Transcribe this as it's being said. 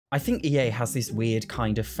I think EA has this weird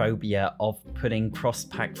kind of phobia of putting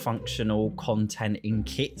cross-pack functional content in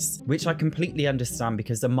kits, which I completely understand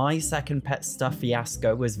because the My Second Pet stuff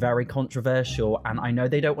fiasco was very controversial, and I know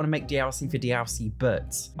they don't want to make DLC for DLC,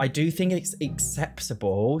 but I do think it's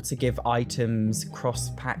acceptable to give items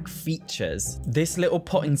cross-pack features. This little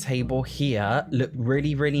potting table here looked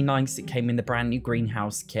really, really nice. It came in the brand new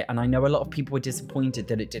greenhouse kit, and I know a lot of people were disappointed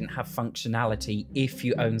that it didn't have functionality if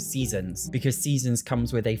you own Seasons, because Seasons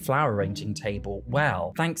comes with a flower arranging table.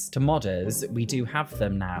 Well, thanks to modders, we do have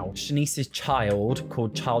them now. Shanice's child,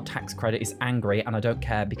 called Child Tax Credit, is angry, and I don't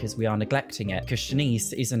care because we are neglecting it, because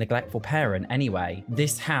Shanice is a neglectful parent anyway.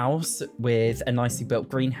 This house with a nicely built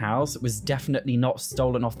greenhouse was definitely not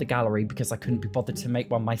stolen off the gallery because I couldn't be bothered to make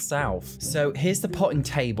one myself. So here's the potting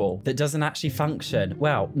table that doesn't actually function.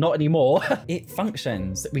 Well, not anymore. It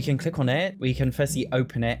functions. We can click on it. We can firstly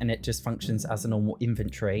open it and it just functions as a normal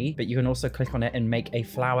inventory, but you can also click on it and make a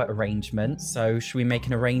flower arrangement. So should we make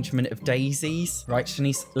an arrangement of daisies? Right,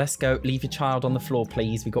 Shanice, let's go. Leave your child on the floor,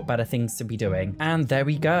 please. We've got better things to be doing. And there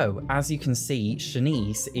we go. As you can see,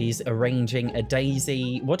 Shanice is arranging a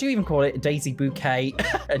daisy. What do you even call it? A daisy bouquet?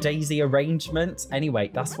 A daisy arrangement? Anyway,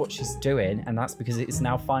 that's what she's doing, and that's because it is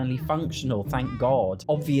now finally functional. Thank God.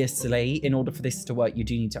 Obviously, in order for this to work, you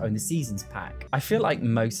do need to own the Seasons pack. I feel like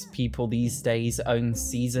most people these days own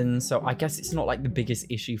Seasons, so I guess it's not like the biggest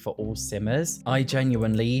issue for all simmers. I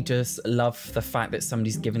genuinely just love the fact that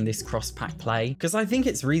somebody's given this cross-pack play, because I think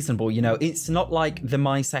it's reasonable. You know, it's not like the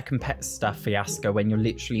My Second Pet stuff fiasco when you're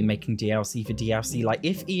literally making DLC for DLC. Like,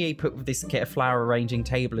 if EA put with this kit a flower arranging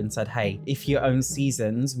table and said, hey, if you own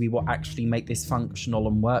Seasons, we will actually make this functional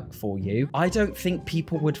and work for you, I don't think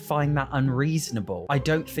people would find that unreasonable. I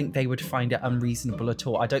don't think they would find it unreasonable at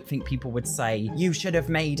all. I don't think people would say, you should have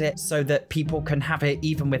made it so that people can have it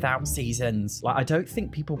even without Seasons. Like, I don't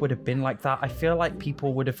think people would have been like that. I feel like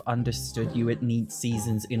people would have understood you would need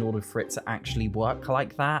Seasons in order for it to actually work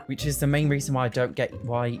like that, which is the main reason why I don't get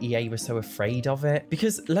why EA was so afraid of it.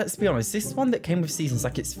 Because let's be honest, this one that came with Seasons,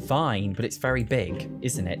 like, it's fine, but it's very big,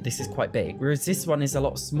 isn't it? This is quite big, whereas this one is a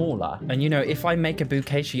lot smaller. And you know, if I make a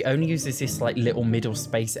bouquet, she only uses this like little middle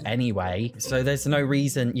space anyway, so there's no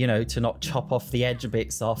reason, you know, to not chop off the edge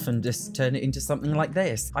bits off and just turn it into something like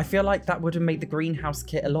this. I feel like that would have made the greenhouse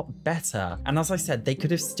kit a lot better. And as I said, they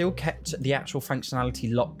could have still kept the actual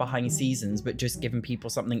functionality locked behind Seasons, but just given people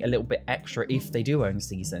something a little bit extra if they do own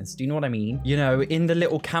Seasons. Do you know what I mean? You know, in the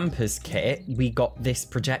little campers kit, we got this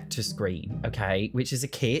projector screen, okay, which is a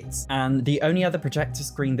kit, and the only other projector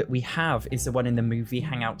screen that we have is the one in the movie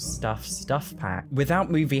hangout stuff pack.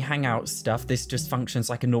 Without movie hangout stuff, this just functions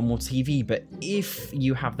like a normal TV, but if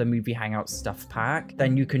you have the movie hangout stuff pack,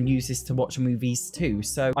 then you can use this to watch movies too.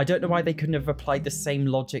 So I don't know why they couldn't have applied the same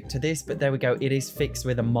logic to this, but there we go. It is fixed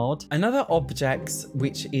with a mod. Another object,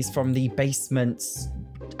 which is from the basement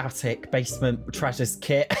treasures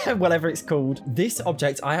kit, whatever it's called. This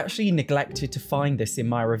object, I actually neglected to find this in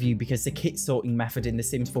my review because the kit sorting method in the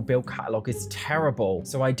Sims 4 build catalog is terrible.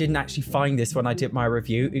 So I didn't actually find this when I did my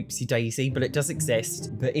review. Oopsie daisy, but it does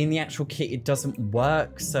exist. But in the actual kit, it doesn't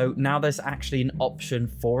work. So now there's actually an option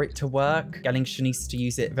for it to work. Getting Shanice to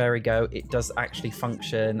use it, there we go. It does actually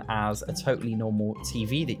function as a totally normal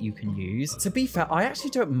TV that you can use. To be fair, I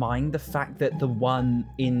actually don't mind the fact that the one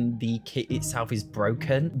in the kit itself is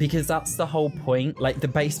broken, because that's the whole point. Like, the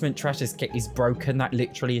basement treasures kit is broken. That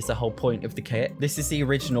literally is the whole point of the kit. This is the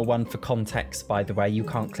original one for context, by the way. You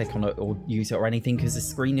can't click on it or use it or anything because the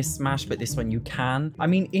screen is smashed, but this one you can. I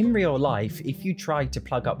mean, in real life, if you tried to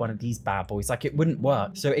plug up one of these bad boys, like, it wouldn't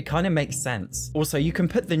work. So it kind of makes sense. Also, you can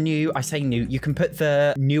put the new, I say new, you can put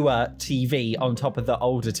the newer TV on top of the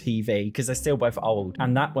older TV because they're still both old,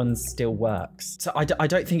 and that one still works. So I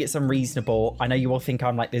don't think it's unreasonable. I know you all think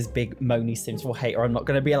I'm like this big moany Sims 4 hater. I'm not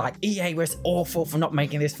going to be like, EA was awful for not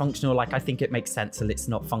making this functional. Like, I think it makes sense that it's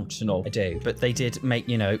not functional. I do. But they did make,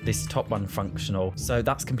 you know, this top one functional. So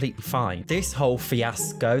that's completely fine. This whole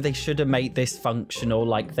fiasco, they should have made this functional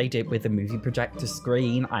like they did with the movie projector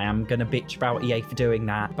screen. I am going to bitch about EA for doing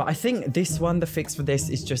that. But I think this one, the fix for this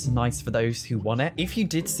is just nice for those who want it. If you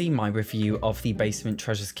did see my review of the basement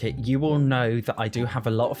treasures kit, you will know that I do have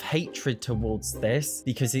a lot of hatred towards this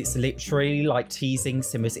because it's literally like teasing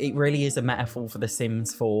Simmers. It really is a metaphor for The Sims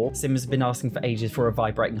Sims 4. Sims have been asking for ages for a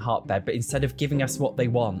vibrating heart bed, but instead of giving us what they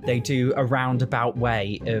want, they do a roundabout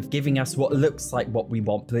way of giving us what looks like what we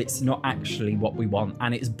want, but it's not actually what we want,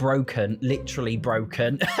 and it's broken, literally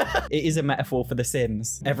broken. It is a metaphor for The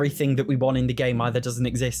Sims. Everything that we want in the game either doesn't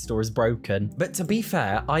exist or is broken. But to be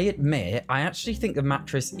fair, I admit, I actually think the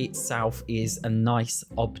mattress itself is a nice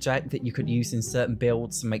object that you could use in certain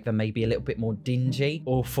builds to make them maybe a little bit more dingy,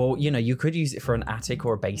 or for, you know, you could use it for an attic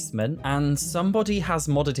or a basement. And somebody has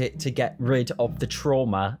modded it to get rid of the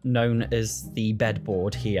trauma known as the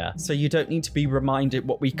bedboard here. So you don't need to be reminded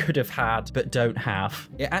what we could have had but don't have.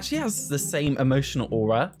 It actually has the same emotional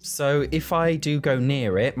aura. So if I do go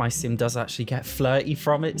near it, my sim does actually get flirty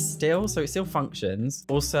from it still. So it still functions.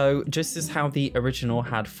 Also, just as how the original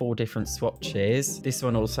had 4 different swatches, this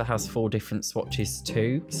one also has 4 different swatches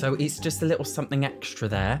too. So it's just a little something extra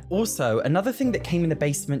there. Also, another thing that came in the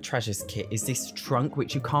basement treasures kit is this trunk,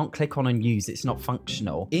 which you can't click on and use. It's not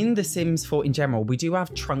functional. In The Sims 4 in general, we do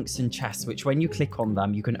have trunks and chests, which when you click on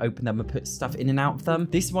them, you can open them and put stuff in and out of them.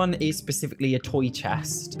 This one is specifically a toy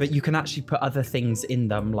chest, but you can actually put other things in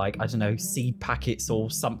them, like, I don't know, seed packets or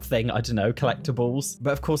something, I don't know, collectibles.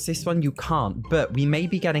 But of course, this one you can't, but we may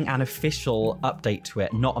be getting an official update to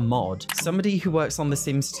it, not a mod. Somebody who works on the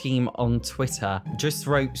Sims team on Twitter just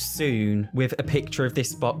wrote soon with a picture of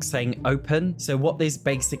this box saying open. So what this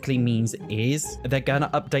basically means is they're gonna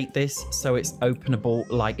update this so it's openable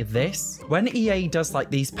like this. When EA does like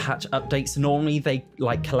these patch updates, normally they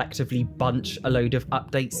like collectively bunch a load of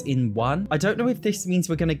updates in one. I don't know if this means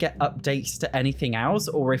we're gonna get updates to anything else,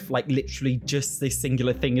 or if like literally just this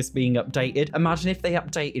singular thing is being updated. Imagine if they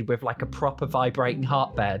updated with like a proper vibrating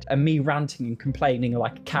heart bed and me ranting and complaining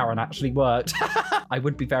like Karen actually worked. I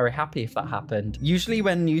would be very happy if that happened. Usually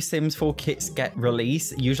when new Sims 4 kits get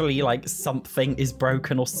released, usually like something is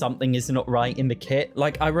broken or something is not right in the kit.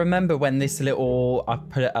 Like I remember when this little, I'll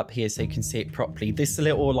put it up here so you can see it properly, this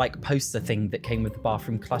little like poster thing that came with the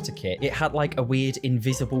bathroom clutter kit, it had like a weird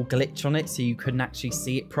invisible glitch on it so you couldn't actually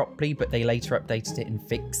see it properly, but they later updated it and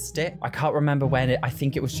fixed it. I can't remember when I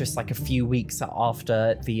think it was just like a few weeks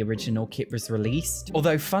after the original kit was released.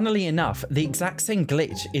 Although funnily enough, the exact same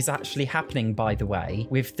glitch is actually happening, by the way,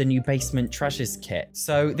 with the new basement treasures kit.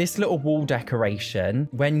 So this little wall decoration,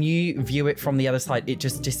 when you view it from the other side, it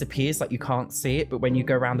just disappears, like you can't see it, but when you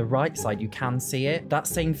go around the right side, you can see it. That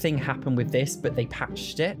same thing happened with this, but they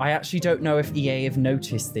patched it. I actually don't know if EA have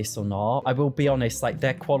noticed this or not. I will be honest, like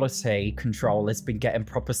their quality control has been getting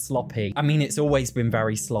proper sloppy. I mean, it's always been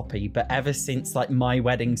very sloppy, but ever since like My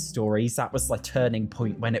Wedding Stories, that was like turning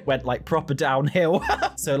point when it went like proper downhill.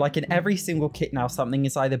 So like in every single kit now, something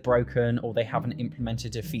is either broken or they haven't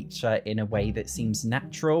implemented a feature in a way that seems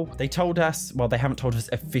natural. They told us, well, they haven't told us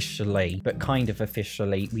officially, but kind of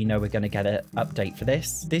officially, we know we're going to get an update for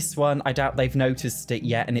this. This one, I doubt they've noticed it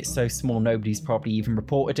yet, and it's so small, nobody's probably even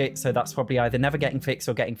reported it. So that's probably either never getting fixed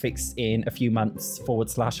or getting fixed in a few months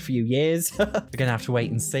 / few years. We're going to have to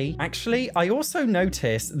wait and see. Actually, I also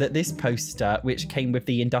noticed that this poster, which came with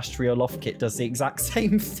the industrial loft kit, does the exact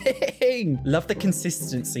same thing. Love the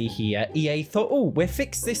consistency here. EA thought, oh, we'll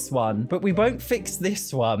fix this one, but we won't fix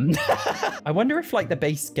this one. I wonder if like the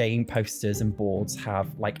base game posters and boards have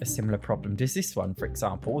like a similar problem. Does this one, for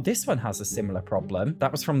example, this one has a similar problem.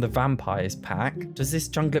 That was from the vampires pack. Does this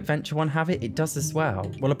Jungle Adventure one have it? It does as well.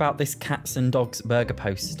 What about this cats and dogs burger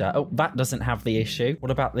poster? Oh, that doesn't have the issue.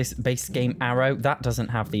 What about this base game arrow? That doesn't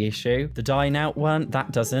have the issue. The dine out one,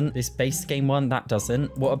 that doesn't. This base game one, that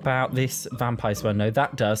doesn't. What about this vampires one? No,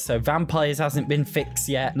 that does. So vampires hasn't been fixed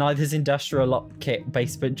yet. Neither's industrial lock kit,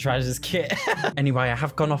 basement treasures kit. Anyway, I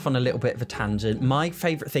have gone off on a little bit of a tangent. My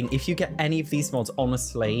favorite thing, if you get any of these mods,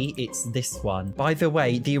 honestly, it's this one. By the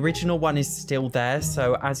way, the original one is still there.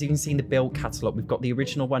 So as you can see in the build catalog, we've got the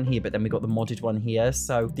original one here, but then we've got the modded one here.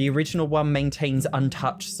 So the original one maintains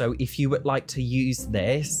untouched. So if you would like to use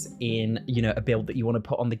this in, you know, a build that you want to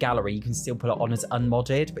put on the gallery, you can still put it on as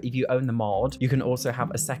unmodded. But if you own the mod, you can also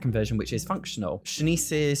have a second version, which is functional.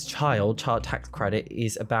 Shanice's child tax credit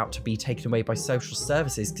is about to be taken away by social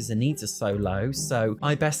services because the needs are so low. So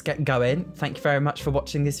I best get going. Thank you very much for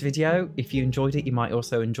watching this video. If you enjoyed it, you might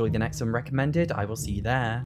also enjoy the next one recommended. I will see you there.